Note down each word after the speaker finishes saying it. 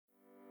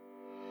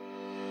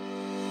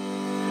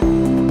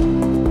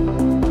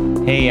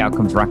Hey,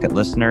 Outcomes Rocket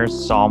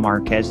listeners, Saul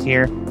Marquez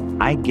here.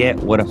 I get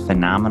what a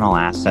phenomenal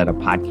asset a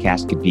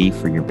podcast could be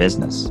for your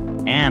business,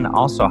 and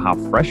also how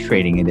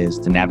frustrating it is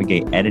to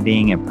navigate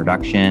editing and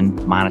production,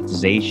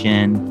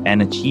 monetization,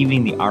 and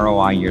achieving the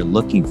ROI you're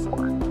looking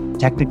for.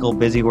 Technical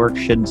busy work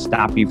shouldn't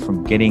stop you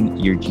from getting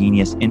your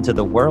genius into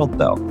the world,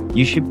 though.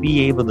 You should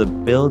be able to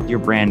build your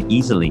brand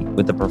easily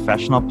with a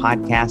professional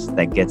podcast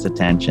that gets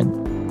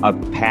attention. A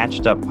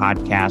patched up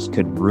podcast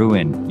could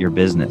ruin your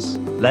business.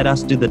 Let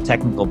us do the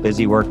technical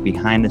busy work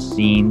behind the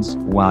scenes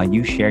while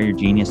you share your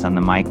genius on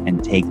the mic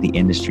and take the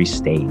industry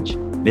stage.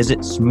 Visit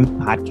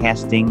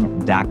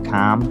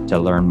smoothpodcasting.com to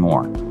learn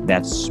more.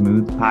 That's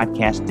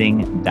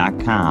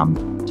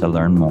smoothpodcasting.com to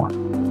learn more.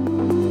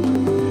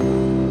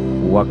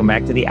 Welcome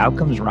back to the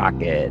Outcomes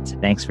Rocket.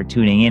 Thanks for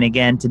tuning in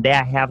again. Today,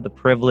 I have the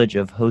privilege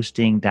of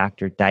hosting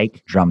Dr.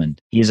 Dyke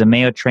Drummond. He is a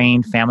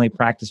Mayo-trained family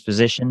practice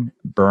physician,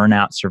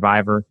 burnout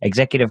survivor,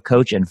 executive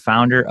coach, and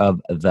founder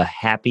of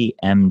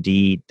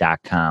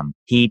thehappymd.com.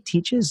 He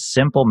teaches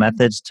simple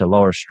methods to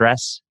lower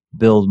stress,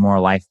 build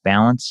more life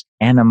balance,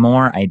 and a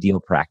more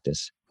ideal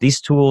practice. These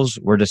tools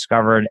were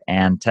discovered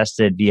and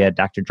tested via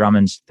Dr.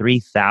 Drummond's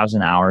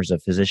 3,000 hours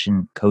of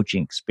physician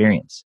coaching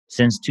experience.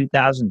 Since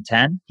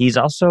 2010, he's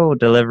also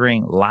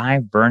delivering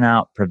live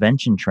burnout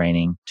prevention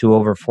training to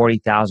over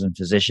 40,000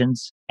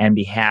 physicians on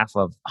behalf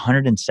of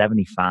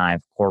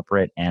 175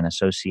 corporate and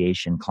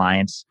association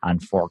clients on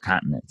 4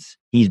 continents.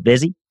 He's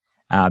busy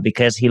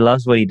because he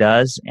loves what he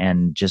does,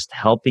 and just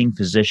helping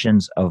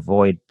physicians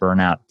avoid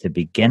burnout to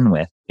begin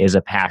with is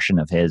a passion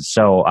of his.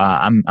 So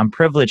I'm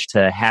privileged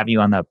to have you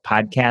on the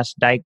podcast,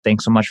 Dyke.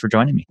 Thanks so much for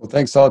joining me. Well,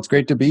 thanks, Saul. It's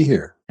great to be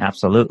here.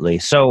 Absolutely.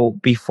 So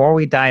before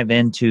we dive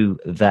into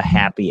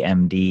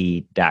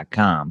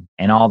thehappymd.com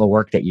and all the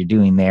work that you're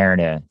doing there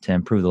to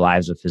improve the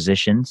lives of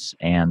physicians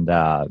and,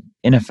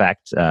 in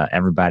effect,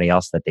 everybody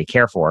else that they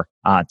care for,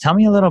 tell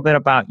me a little bit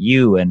about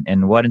you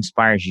and what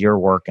inspires your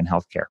work in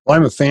healthcare. Well,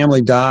 I'm a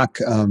family doc.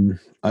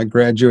 I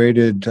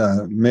graduated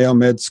Mayo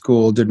Med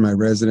School, did my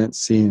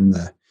residency in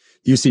the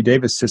UC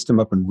Davis system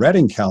up in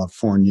Redding,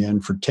 California.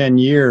 And for 10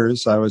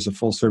 years, I was a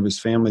full-service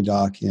family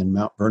doc in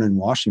Mount Vernon,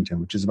 Washington,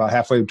 which is about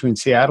halfway between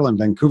Seattle and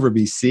Vancouver,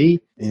 BC.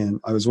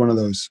 And I was one of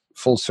those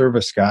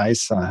full-service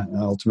guys. I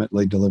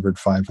ultimately delivered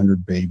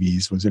 500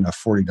 babies, was in a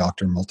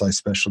 40-doctor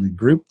multi-specialty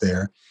group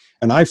there.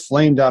 And I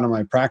flamed out of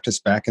my practice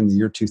back in the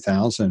year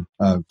 2000.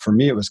 For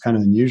me, it was kind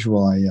of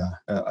unusual.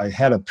 I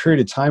had a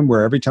period of time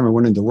where every time I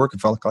went into work, it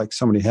felt like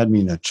somebody had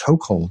me in a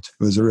chokehold.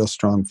 It was a real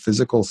strong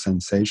physical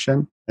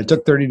sensation. I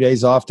took 30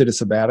 days off, did a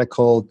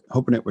sabbatical,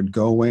 hoping it would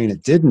go away, and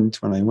it didn't.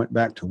 When I went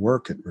back to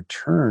work, it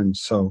returned.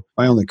 So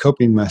my only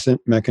coping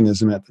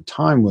mechanism at the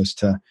time was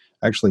to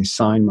actually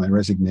sign my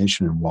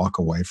resignation and walk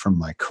away from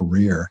my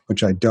career,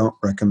 which I don't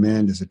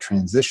recommend as a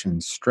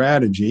transition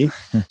strategy.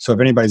 So if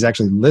anybody's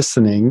actually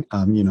listening,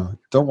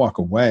 don't walk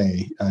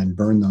away and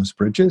burn those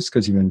bridges,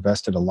 because you've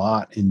invested a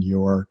lot in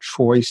your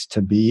choice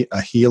to be a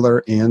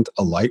healer and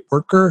a light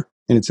worker.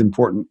 And it's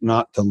important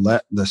not to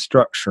let the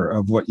structure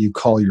of what you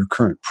call your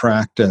current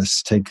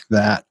practice take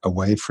that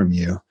away from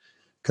you,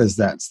 because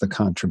that's the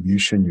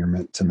contribution you're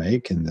meant to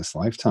make in this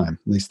lifetime.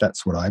 At least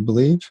that's what I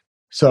believe.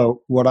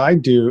 So what I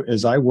do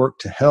is I work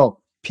to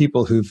help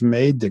people who've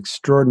made the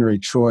extraordinary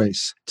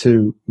choice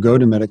to go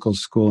to medical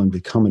school and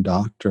become a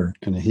doctor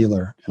and a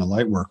healer and a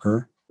light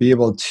worker, be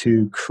able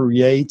to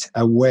create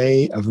a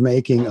way of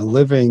making a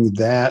living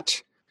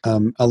that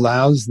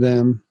allows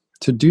them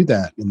to do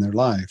that in their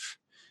life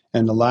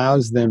and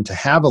allows them to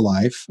have a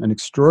life, an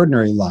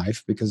extraordinary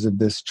life, because of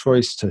this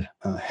choice to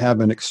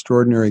have an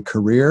extraordinary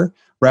career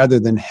rather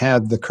than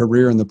have the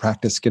career and the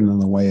practice get in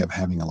the way of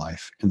having a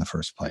life in the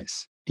first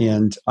place.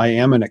 And I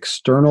am an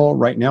external.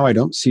 Right now, I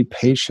don't see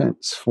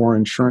patients for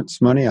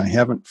insurance money. I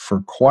haven't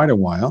for quite a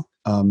while.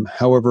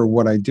 However,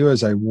 what I do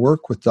is I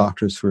work with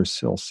doctors who are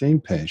still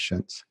seeing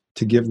patients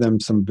to give them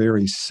some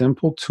very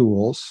simple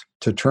tools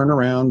to turn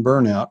around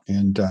burnout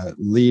and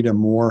lead a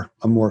more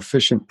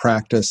efficient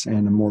practice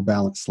and a more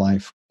balanced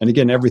life. And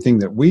again, everything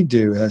that we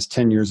do has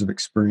 10 years of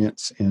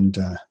experience and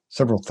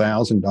several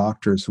thousand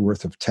doctors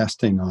worth of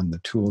testing on the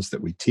tools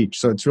that we teach.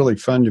 So it's really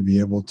fun to be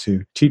able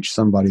to teach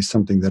somebody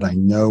something that I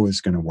know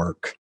is going to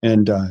work.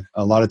 And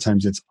a lot of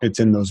times it's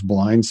in those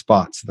blind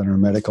spots that our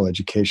medical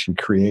education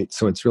creates.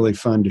 So it's really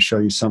fun to show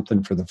you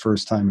something for the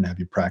first time and have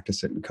you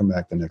practice it and come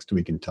back the next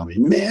week and tell me,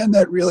 man,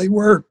 that really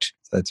worked.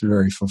 That's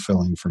very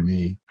fulfilling for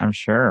me. I'm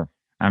sure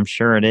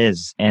it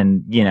is.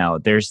 And,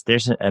 there's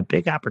a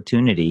big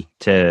opportunity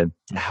to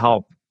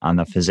help on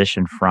the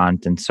physician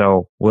front. And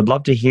so would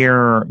love to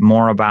hear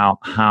more about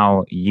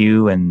how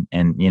you and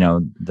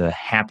the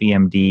Happy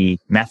MD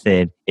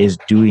method is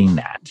doing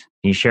that.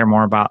 Can you share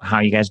more about how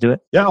you guys do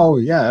it? Yeah. Oh,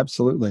 yeah,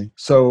 absolutely.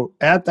 So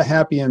at the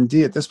Happy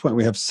MD, at this point,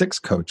 we have 6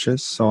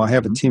 coaches. So I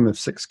have a team of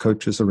 6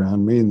 coaches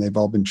around me, and they've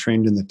all been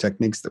trained in the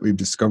techniques that we've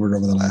discovered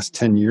over the last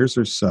 10 years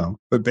or so.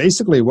 But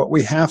basically, what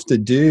we have to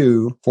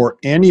do for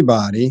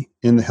anybody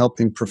in the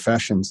helping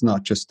professions,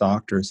 not just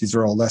doctors, these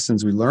are all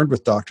lessons we learned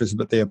with doctors,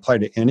 but they apply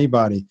to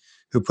anybody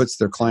who puts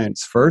their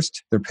clients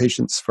first, their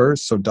patients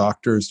first. So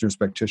doctors, nurse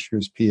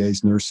practitioners,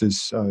 PAs,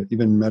 nurses,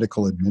 even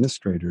medical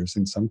administrators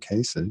in some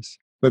cases.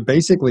 But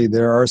basically,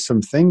 there are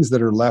some things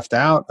that are left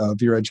out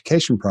of your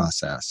education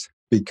process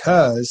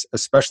because,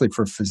 especially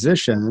for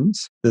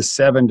physicians, the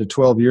 7 to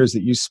 12 years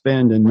that you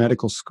spend in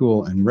medical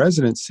school and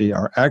residency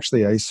are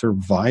actually a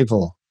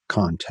survival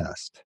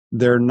contest.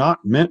 They're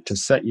not meant to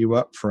set you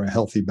up for a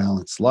healthy,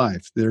 balanced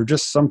life. They're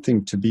just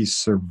something to be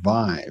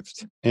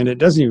survived. And it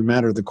doesn't even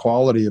matter the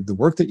quality of the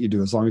work that you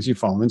do as long as you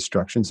follow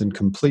instructions and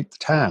complete the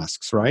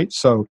tasks, right?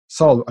 So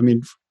I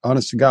mean,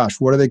 honest to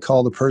gosh, what do they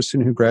call the person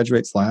who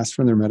graduates last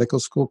from their medical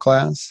school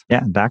class?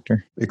 Yeah,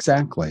 doctor.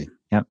 Exactly.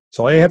 Yep.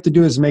 So all you have to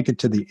do is make it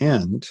to the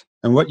end.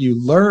 And what you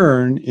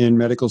learn in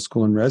medical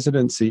school and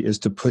residency is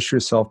to push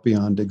yourself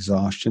beyond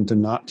exhaustion, to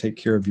not take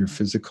care of your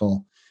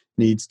physical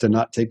needs, to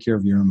not take care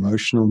of your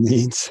emotional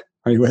needs.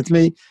 Are you with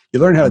me? You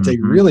learn how to take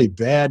really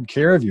bad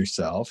care of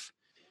yourself.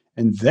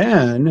 And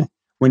then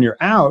when you're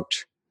out,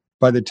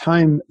 by the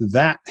time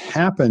that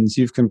happens,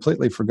 you've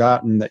completely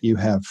forgotten that you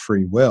have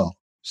free will.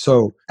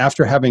 So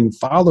after having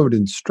followed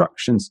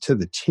instructions to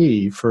the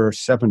T for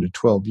 7 to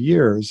 12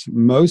 years,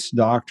 most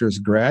doctors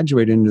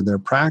graduate into their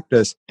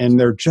practice and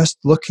they're just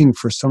looking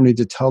for somebody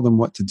to tell them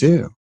what to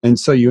do. And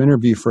so you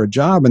interview for a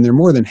job and they're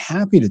more than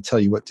happy to tell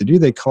you what to do.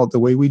 They call it the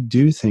way we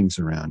do things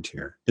around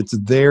here. It's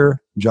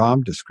their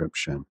job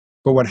description.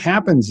 But what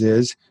happens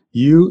is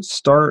you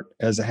start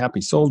as a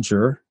happy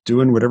soldier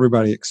doing what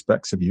everybody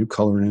expects of you,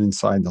 coloring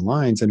inside the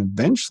lines, and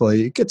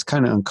eventually it gets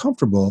kind of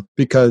uncomfortable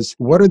because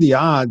what are the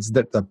odds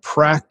that the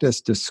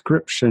practice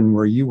description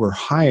where you were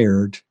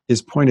hired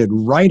is pointed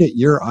right at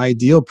your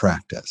ideal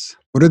practice?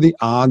 What are the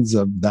odds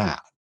of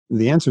that?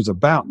 The answer is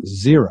about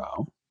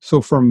 0. So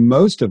for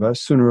most of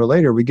us, sooner or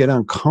later, we get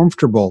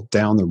uncomfortable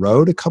down the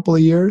road a couple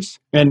of years.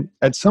 And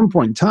at some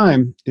point in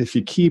time, if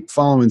you keep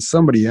following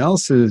somebody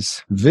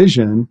else's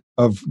vision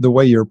of the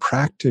way your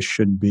practice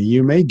should be,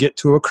 you may get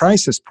to a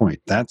crisis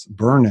point. That's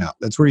burnout.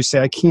 That's where you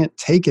say, I can't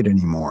take it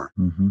anymore.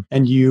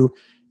 And you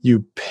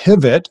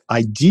pivot.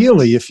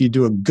 Ideally, if you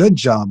do a good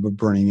job of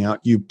burning out,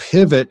 you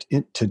pivot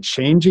into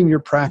changing your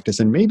practice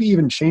and maybe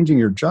even changing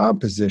your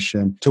job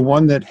position to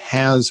one that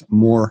has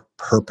more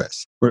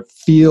purpose, where it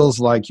feels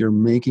like you're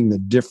making the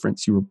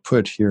difference you were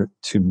put here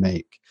to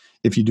make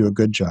if you do a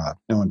good job.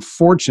 Now,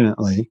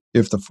 unfortunately,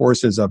 if the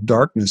forces of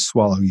darkness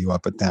swallow you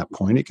up at that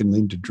point, it can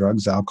lead to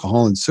drugs,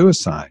 alcohol, and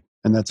suicide.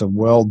 And that's a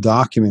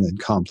well-documented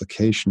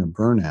complication of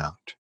burnout.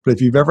 But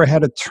if you've ever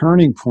had a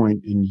turning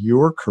point in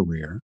your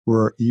career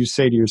where you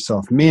say to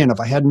yourself, man,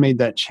 if I hadn't made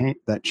that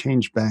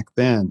change back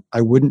then,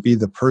 I wouldn't be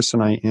the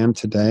person I am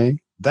today.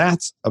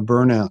 That's a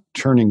burnout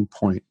turning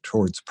point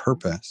towards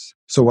purpose.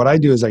 So what I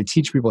do is I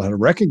teach people how to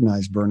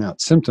recognize burnout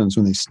symptoms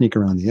when they sneak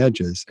around the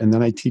edges. And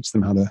then I teach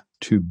them how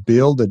to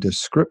build a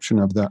description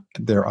of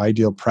their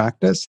ideal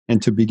practice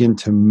and to begin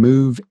to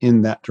move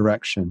in that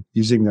direction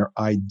using their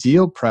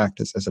ideal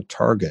practice as a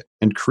target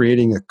and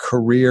creating a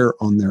career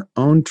on their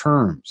own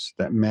terms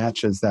that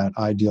matches that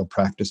ideal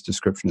practice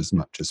description as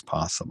much as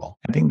possible.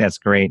 I think that's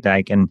great,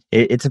 Dyke. And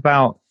it's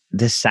about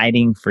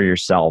deciding for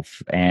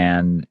yourself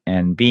and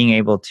being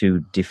able to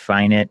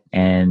define it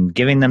and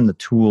giving them the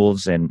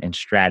tools and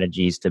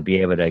strategies to be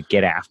able to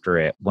get after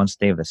it once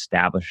they've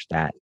established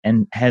that.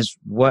 And has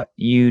what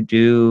you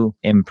do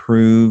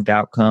improved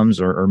outcomes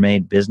or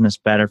made business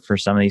better for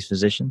some of these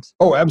physicians?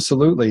 Oh,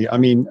 absolutely. I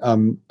mean,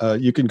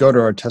 you can go to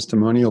our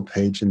testimonial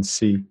page and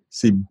see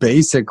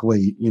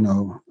basically,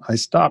 I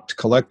stopped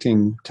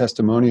collecting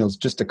testimonials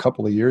just a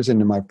couple of years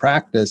into my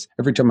practice.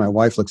 Every time my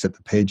wife looks at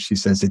the page, she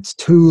says, it's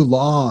too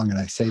long. And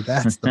I say,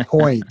 that's the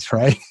point,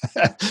 right?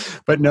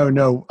 But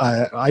no,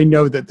 I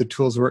know that the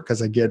tools work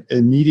because I get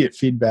immediate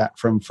feedback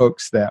from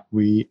folks that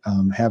we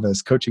have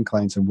as coaching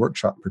clients and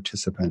workshop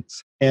participants.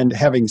 And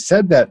having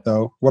said that,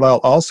 though, what I'll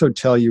also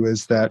tell you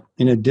is that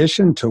in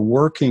addition to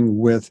working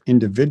with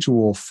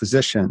individual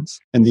physicians,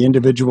 and the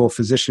individual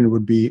physician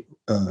would be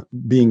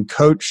being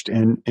coached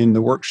in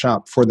the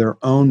workshop for their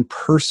own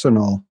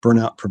personal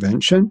burnout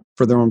prevention,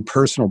 for their own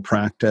personal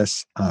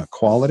practice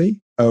quality,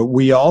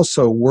 we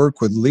also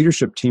work with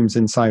leadership teams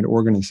inside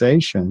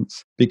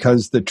organizations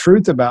because the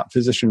truth about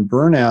physician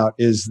burnout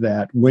is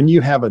that when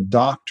you have a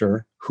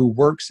doctor who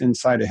works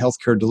inside a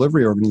healthcare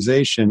delivery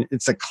organization,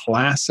 it's a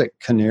classic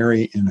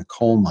canary in a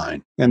coal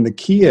mine. And the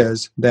key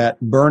is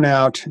that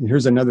burnout,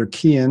 here's another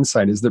key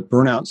insight, is that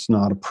burnout's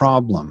not a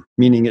problem,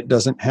 meaning it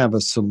doesn't have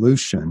a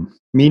solution,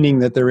 meaning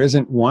that there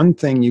isn't one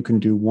thing you can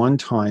do one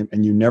time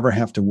and you never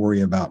have to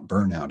worry about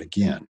burnout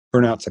again.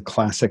 Burnout's a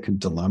classic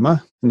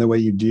dilemma, and the way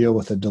you deal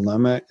with a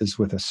dilemma is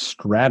with a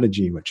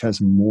strategy which has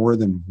more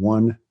than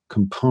one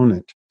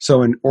component.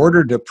 So in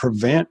order to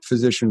prevent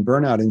physician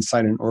burnout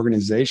inside an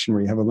organization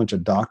where you have a bunch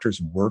of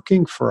doctors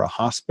working for a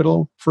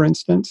hospital, for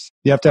instance,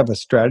 you have to have a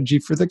strategy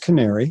for the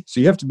canary. So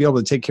you have to be able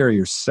to take care of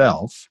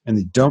yourself, and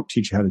they don't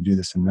teach you how to do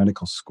this in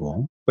medical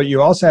school. But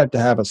you also have to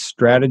have a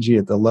strategy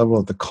at the level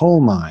of the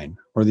coal mine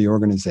or the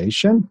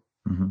organization.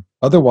 Mhm.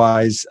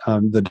 Otherwise,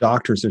 the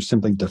doctors are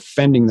simply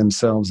defending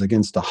themselves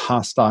against a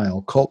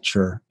hostile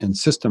culture and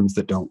systems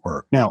that don't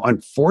work. Now,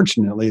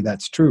 unfortunately,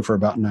 that's true for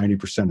about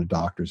 90% of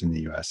doctors in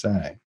the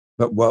USA.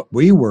 But what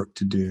we work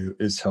to do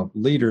is help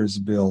leaders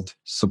build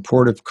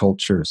supportive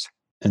cultures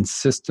and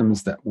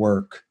systems that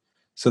work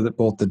so that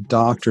both the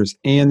doctors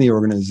and the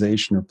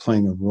organization are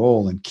playing a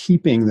role in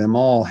keeping them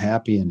all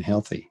happy and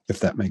healthy, if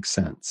that makes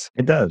sense.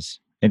 It does.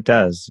 It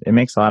does. It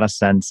makes a lot of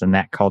sense. And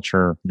that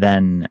culture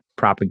then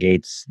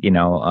propagates,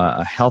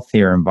 a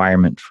healthier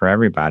environment for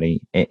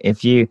everybody.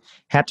 If you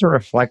had to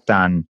reflect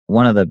on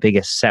one of the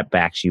biggest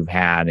setbacks you've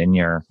had in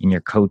your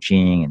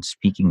coaching and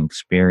speaking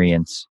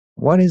experience,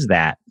 what is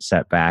that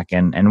setback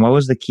and what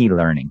was the key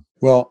learning?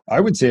 Well, I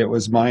would say it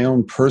was my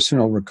own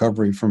personal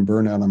recovery from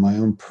burnout and my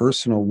own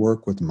personal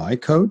work with my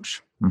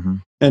coach. Hmm.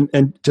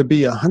 And to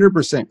be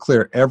 100%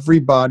 clear,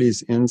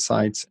 everybody's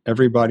insights,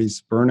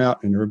 everybody's burnout,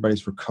 and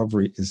everybody's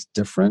recovery is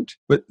different.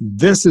 But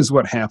this is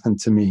what happened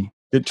to me.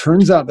 It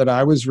turns out that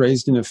I was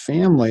raised in a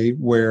family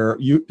where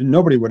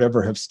nobody would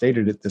ever have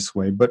stated it this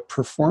way, but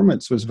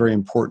performance was very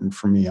important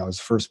for me. I was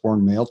a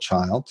firstborn male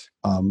child.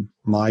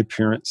 My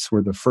parents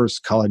were the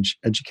first college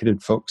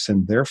educated folks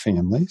in their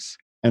families,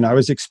 and I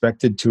was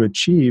expected to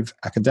achieve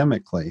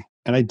academically,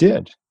 and I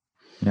did.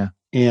 Yeah.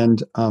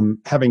 And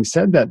having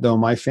said that, though,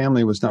 my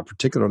family was not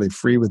particularly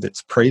free with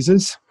its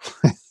praises.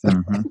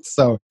 Hmm.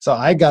 So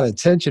I got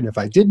attention if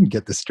I didn't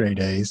get the straight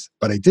A's,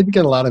 but I didn't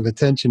get a lot of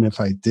attention if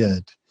I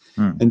did.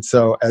 Mm. And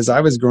so as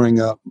I was growing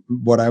up,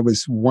 what I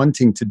was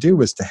wanting to do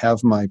was to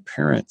have my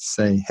parents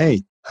say,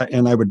 hey,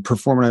 and I would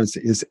perform and I would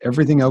say, is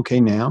everything okay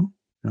now?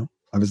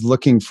 I was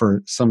looking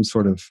for some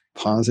sort of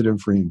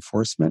positive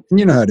reinforcement. And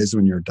you know how it is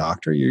when you're a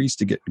doctor, you're used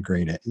to getting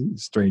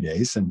straight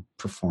A's and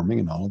performing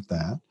and all of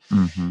that.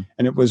 Hmm.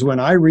 And it was when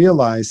I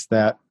realized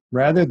that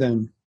rather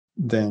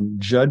than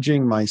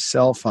judging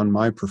myself on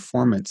my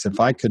performance, if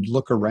I could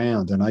look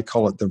around, and I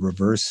call it the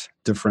reverse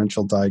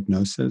differential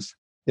diagnosis,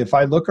 if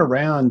I look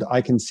around,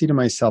 I can see to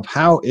myself,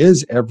 how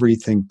is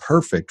everything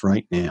perfect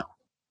right now?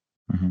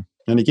 Hmm.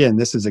 And again,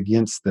 this is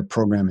against the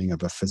programming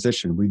of a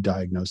physician. We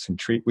diagnose and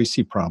treat, we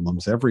see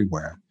problems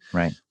everywhere.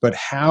 Right. But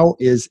how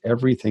is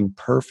everything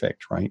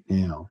perfect right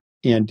now?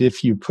 And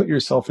if you put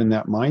yourself in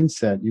that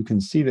mindset, you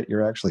can see that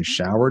you're actually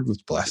showered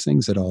with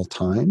blessings at all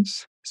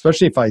times.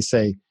 Especially if I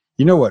say,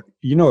 you know what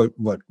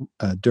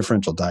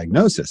differential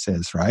diagnosis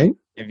is, right?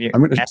 If you're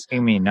I'm going to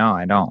asking me, no,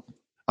 I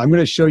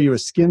don't. show you a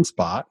skin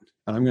spot,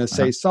 and I'm going to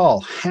Uh-huh. say, Saul,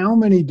 how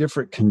many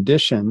different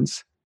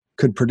conditions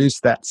could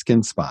produce that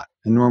skin spot?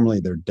 And normally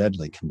they're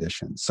deadly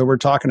conditions. So we're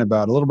talking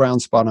about a little brown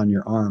spot on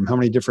your arm. How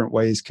many different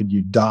ways could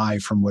you die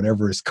from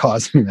whatever is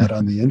causing that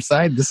on the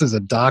inside? This is a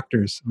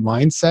doctor's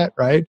mindset,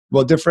 right?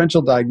 Well,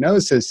 differential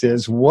diagnosis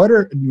is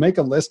make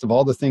a list of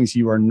all the things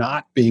you are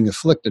not being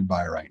afflicted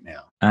by right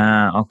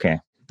now. Okay.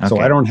 So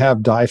Okay. I don't have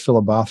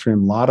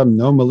diphyllobothrium latum,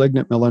 no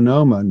malignant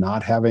melanoma,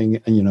 not having,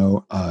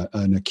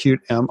 an acute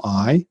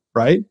MI,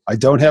 right? I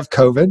don't have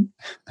COVID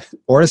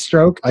or a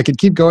stroke. I could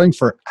keep going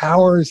for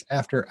hours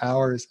after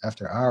hours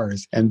after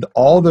hours. And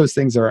all those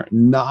things are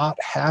not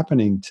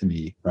happening to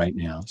me right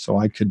now. So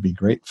I could be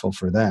grateful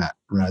for that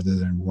rather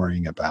than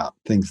worrying about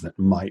things that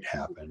might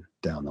happen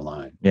down the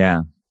line.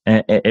 Yeah.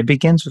 It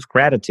begins with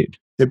gratitude.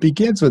 It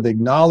begins with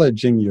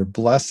acknowledging your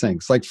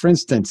blessings. Like, for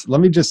instance, let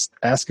me just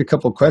ask a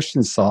couple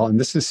questions, Saul, and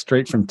this is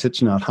straight from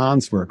Thich Nhat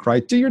Hanh's work,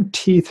 right? Do your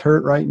teeth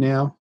hurt right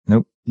now?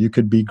 Nope. You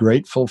could be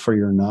grateful for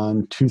your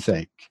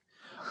non-toothache.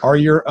 Are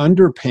your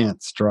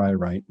underpants dry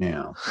right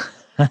now?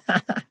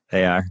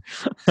 They are.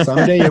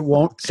 Someday it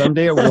won't.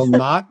 Someday it will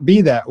not be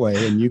that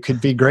way, and you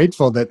could be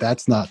grateful that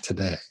that's not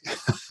today.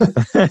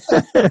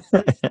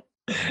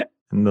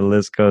 And the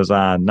list goes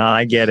on. No,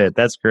 I get it.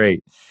 That's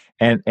great.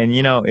 And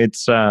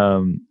it's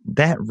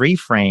that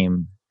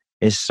reframe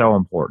is so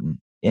important.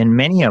 And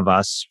many of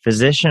us,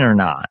 physician or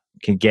not,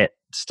 can get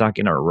stuck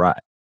in a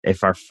rut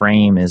if our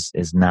frame is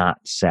not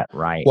set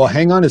right. Well,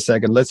 hang on a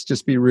second. Let's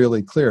just be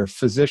really clear.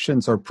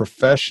 Physicians are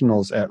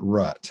professionals at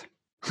rut.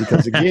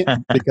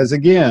 Because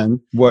again,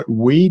 what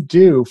we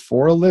do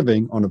for a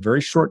living on a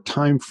very short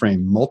time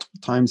frame, multiple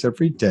times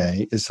every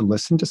day, is to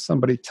listen to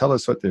somebody tell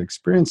us what they're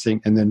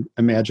experiencing and then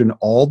imagine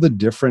all the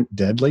different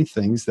deadly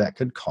things that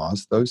could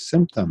cause those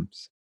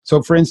symptoms.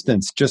 So, for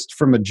instance, just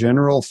from a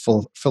general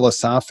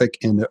philosophic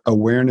and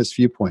awareness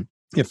viewpoint,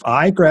 if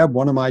I grab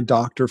one of my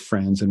doctor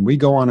friends and we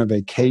go on a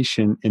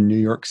vacation in New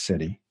York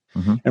City,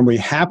 Mm-hmm. and we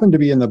happen to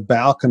be in the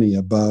balcony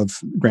above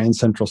Grand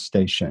Central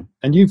Station.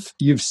 And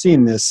you've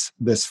seen this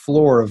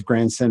floor of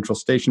Grand Central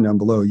Station down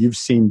below. You've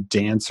seen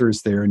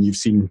dancers there and you've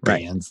seen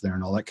bands there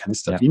and all that kind of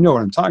stuff. Yep. You know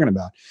what I'm talking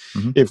about.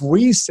 Mm-hmm. If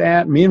we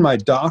sat, me and my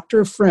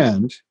doctor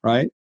friend,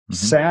 right,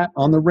 sat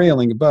on the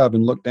railing above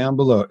and looked down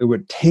below, it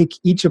would take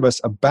each of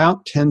us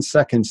about 10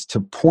 seconds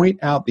to point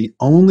out the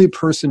only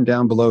person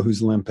down below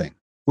who's limping.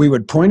 We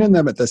would point at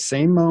them at the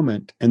same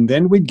moment, and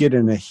then we'd get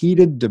in a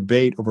heated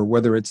debate over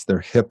whether it's their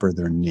hip or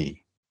their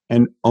knee.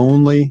 And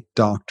only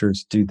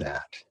doctors do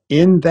that.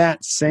 In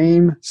that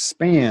same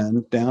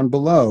span down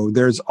below,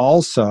 there's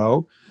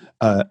also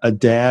a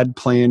dad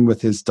playing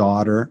with his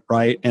daughter,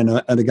 right?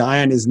 And a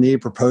guy on his knee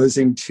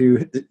proposing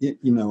to,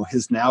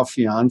 his now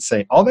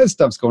fiance. All that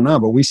stuff's going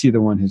on, but we see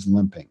the one who's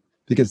limping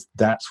because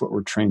that's what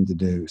we're trained to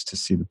do, is to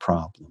see the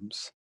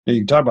problems. Now,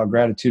 you can talk about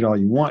gratitude all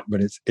you want, but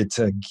it's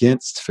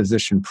against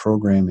physician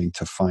programming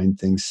to find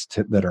things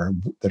that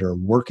are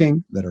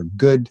working, that are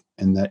good,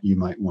 and that you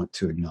might want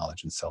to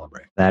acknowledge and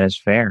celebrate. That is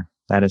fair.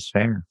 That is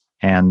fair.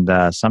 And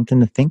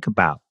something to think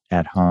about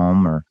at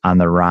home or on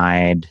the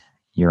ride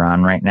you're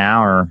on right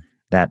now, or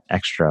that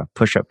extra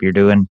push-up you're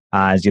doing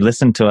as you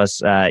listen to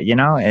us.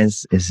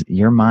 Is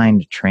your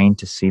mind trained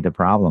to see the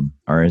problem,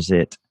 or is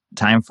it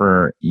time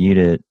for you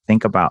to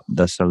think about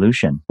the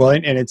solution? Well,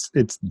 and it's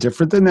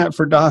different than that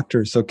for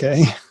doctors,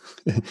 okay?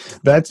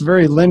 That's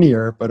very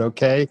linear, but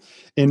okay.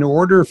 In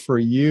order for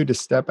you to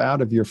step out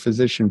of your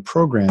physician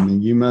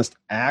programming, you must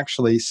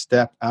actually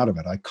step out of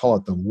it. I call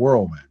it the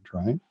whirlwind,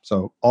 right?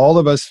 So all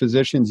of us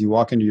physicians, you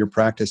walk into your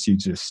practice, you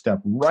just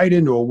step right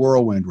into a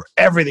whirlwind where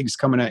everything's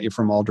coming at you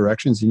from all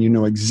directions, and you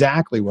know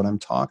exactly what I'm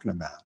talking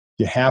about.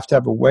 You have to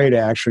have a way to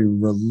actually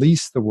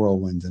release the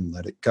whirlwind and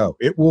let it go.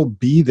 It will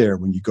be there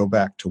when you go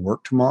back to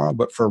work tomorrow.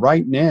 But for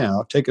right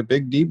now, take a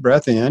big, deep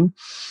breath in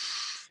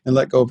and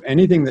let go of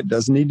anything that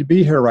doesn't need to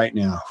be here right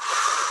now.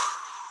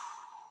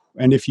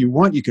 And if you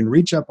want, you can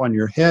reach up on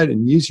your head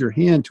and use your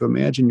hand to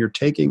imagine you're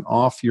taking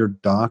off your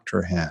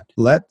doctor hat.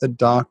 Let the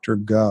doctor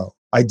go.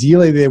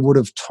 Ideally, they would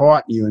have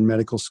taught you in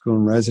medical school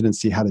and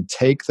residency how to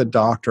take the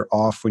doctor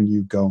off when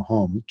you go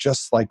home,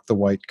 just like the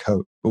white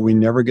coat. But we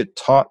never get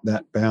taught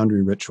that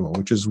boundary ritual,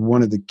 which is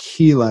one of the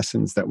key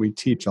lessons that we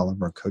teach all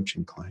of our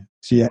coaching clients.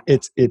 So yeah,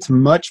 it's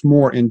much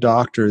more in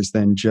doctors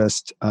than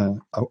just a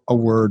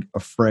word, a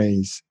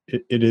phrase.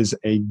 It is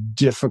a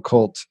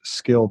difficult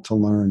skill to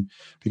learn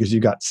because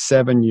you got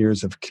 7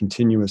 years of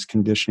continuous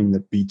conditioning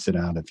that beats it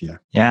out of you.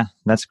 Yeah,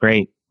 that's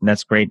great.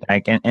 That's great,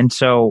 Ike. And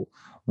so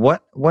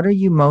what are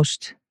you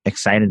most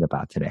excited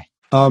about today?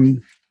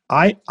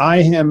 I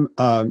am,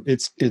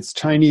 it's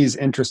Chinese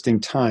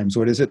interesting times.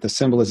 What is it? The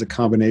symbol is a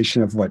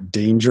combination of what,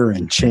 danger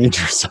and change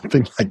or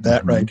something like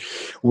that, right?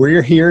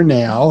 We're here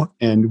now,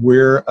 and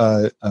we're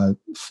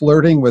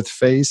flirting with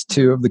phase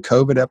 2 of the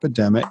COVID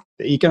epidemic.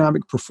 The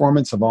economic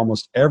performance of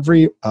almost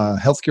every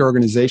healthcare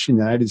organization in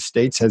the United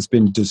States has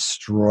been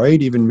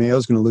destroyed. Even Mayo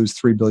is going to lose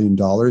 $3 billion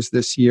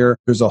this year.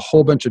 There's a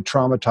whole bunch of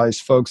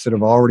traumatized folks that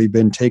have already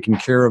been taking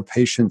care of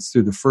patients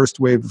through the first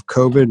wave of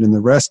COVID, and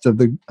the rest of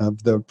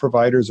the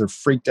providers are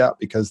freaked out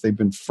because they've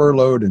been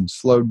furloughed and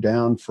slowed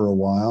down for a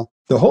while.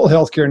 The whole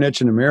healthcare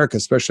niche in America,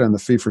 especially on the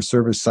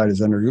fee-for-service side, is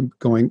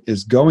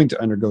going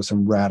to undergo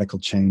some radical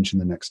change in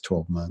the next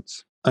 12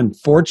 months.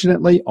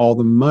 Unfortunately, all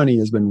the money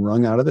has been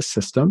wrung out of the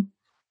system.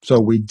 So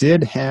we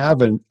did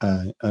have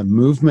a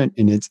movement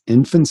in its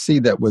infancy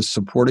that was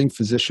supporting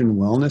physician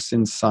wellness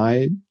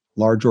inside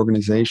large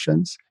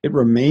organizations. It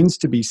remains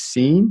to be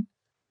seen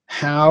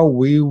how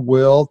we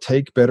will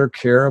take better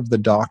care of the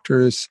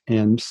doctors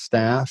and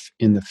staff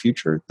in the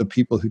future, the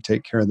people who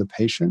take care of the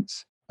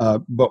patients.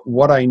 But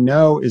what I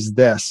know is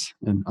this,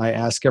 and I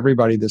ask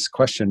everybody this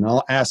question, and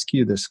I'll ask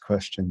you this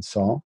question,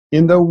 Saul.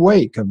 In the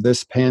wake of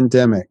this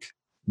pandemic,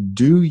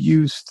 do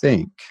you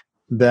think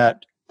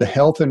that the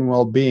health and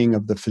well-being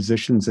of the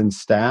physicians and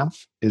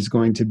staff is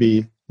going to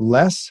be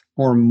less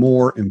or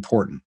more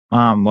important?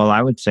 Well,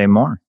 I would say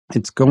more.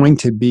 It's going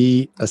to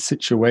be a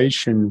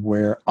situation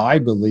where I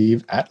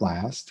believe at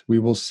last we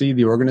will see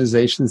the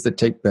organizations that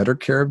take better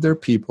care of their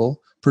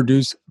people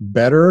produce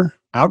better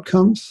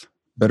outcomes,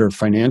 better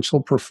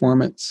financial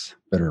performance,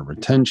 better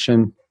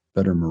retention,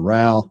 better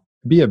morale,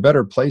 be a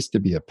better place to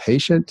be a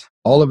patient.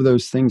 All of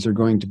those things are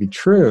going to be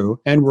true,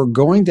 and we're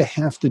going to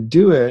have to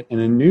do it in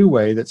a new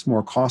way that's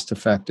more cost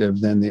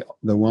effective than the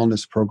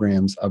wellness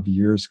programs of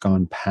years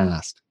gone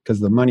past,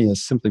 because the money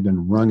has simply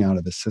been wrung out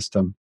of the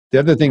system. The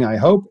other thing I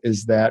hope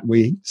is that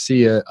we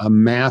see a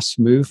mass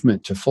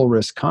movement to full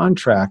risk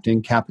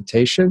contracting,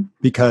 capitation,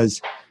 because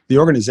the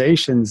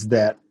organizations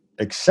that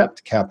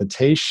accept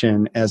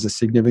capitation as a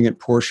significant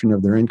portion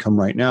of their income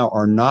right now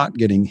are not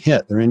getting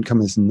hit. Their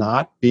income is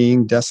not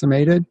being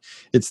decimated.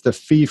 It's the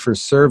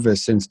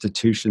fee-for-service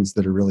institutions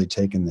that are really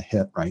taking the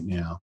hit right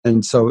now.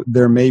 And so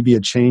there may be a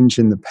change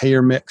in the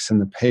payer mix and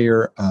the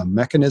payer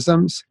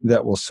mechanisms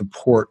that will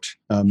support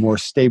more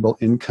stable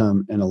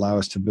income and allow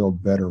us to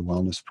build better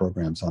wellness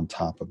programs on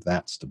top of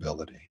that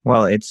stability.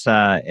 Well, it's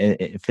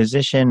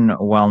physician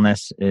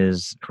wellness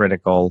is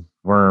critical.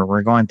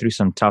 We're going through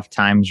some tough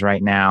times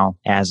right now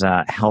as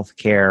a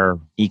healthcare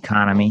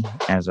economy,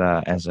 as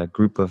a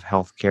group of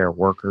healthcare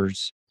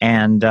workers,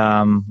 and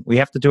we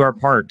have to do our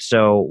part.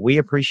 So we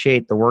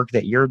appreciate the work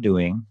that you're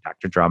doing,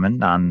 Dr.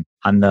 Drummond, on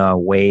the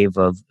wave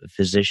of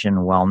physician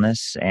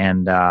wellness.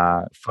 And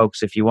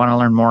folks, if you want to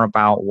learn more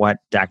about what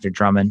Dr.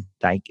 Drummond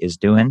Dyke is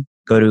doing,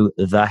 go to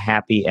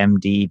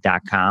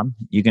thehappymd.com.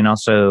 You can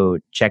also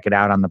check it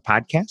out on the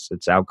podcast.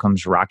 It's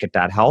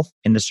outcomesrocket.health.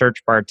 In the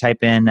search bar,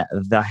 type in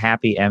The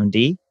Happy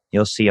MD.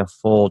 You'll see a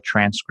full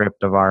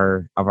transcript of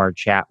our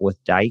chat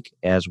with Dyke,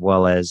 as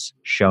well as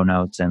show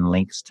notes and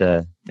links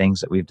to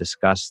things that we've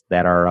discussed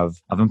that are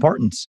of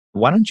importance.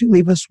 Why don't you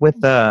leave us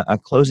with a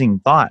closing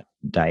thought,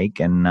 Dyke,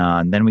 and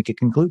then we could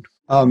conclude.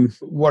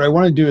 What I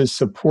want to do is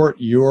support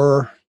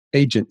your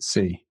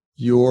agency,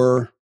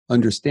 your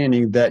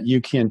understanding that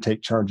you can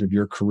take charge of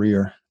your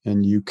career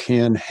and you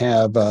can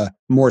have a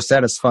more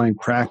satisfying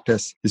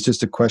practice. It's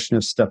just a question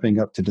of stepping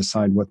up to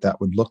decide what that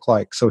would look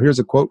like. So here's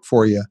a quote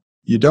for you.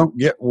 You don't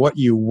get what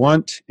you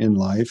want in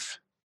life.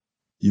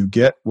 You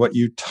get what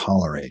you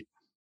tolerate.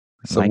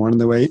 So one of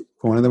the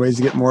ways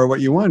to get more of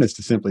what you want is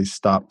to simply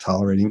stop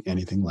tolerating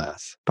anything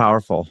less.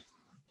 Powerful.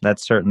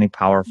 That's certainly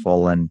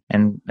powerful. And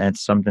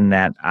that's something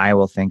that I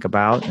will think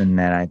about and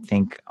that I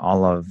think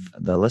all of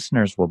the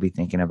listeners will be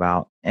thinking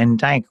about. And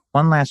Dyke,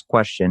 one last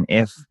question.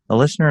 If the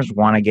listeners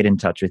want to get in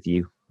touch with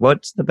you,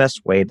 what's the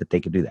best way that they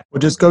could do that? Well,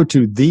 just go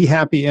to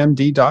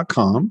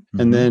thehappymd.com,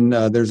 and then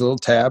there's a little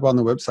tab on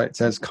the website that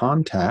says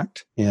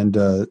contact, and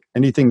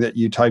anything that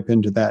you type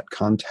into that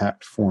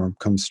contact form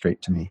comes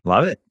straight to me.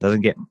 Love it.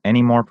 Doesn't get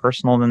any more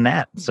personal than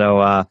that.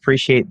 So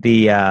appreciate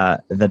the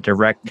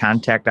direct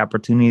contact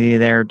opportunity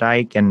there,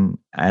 Dyke, and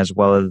as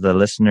well as the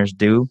listeners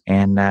do.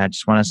 And I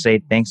just want to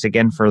say thanks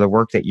again for the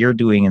work that you're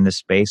doing in this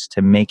space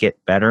to make it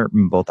better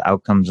in both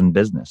outcomes and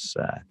business.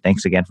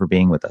 Thanks again for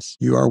being with us.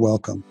 You are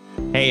welcome.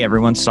 Hey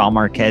everyone, Saul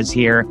Marquez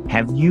here.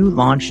 Have you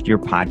launched your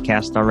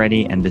podcast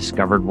already and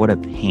discovered what a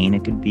pain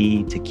it could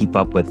be to keep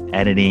up with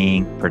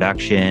editing,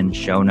 production,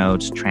 show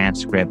notes,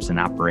 transcripts, and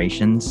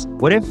operations?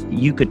 What if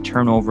you could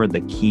turn over the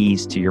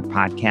keys to your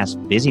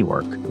podcast busy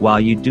work while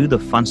you do the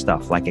fun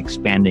stuff like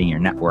expanding your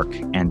network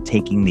and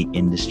taking the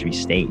industry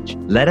stage?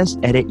 Let us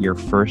edit your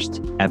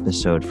first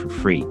episode for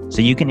free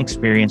so you can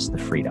experience the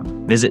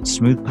freedom. Visit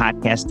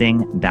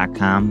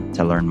smoothpodcasting.com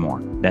to learn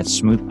more.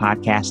 That's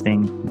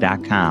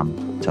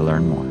smoothpodcasting.com to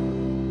learn more.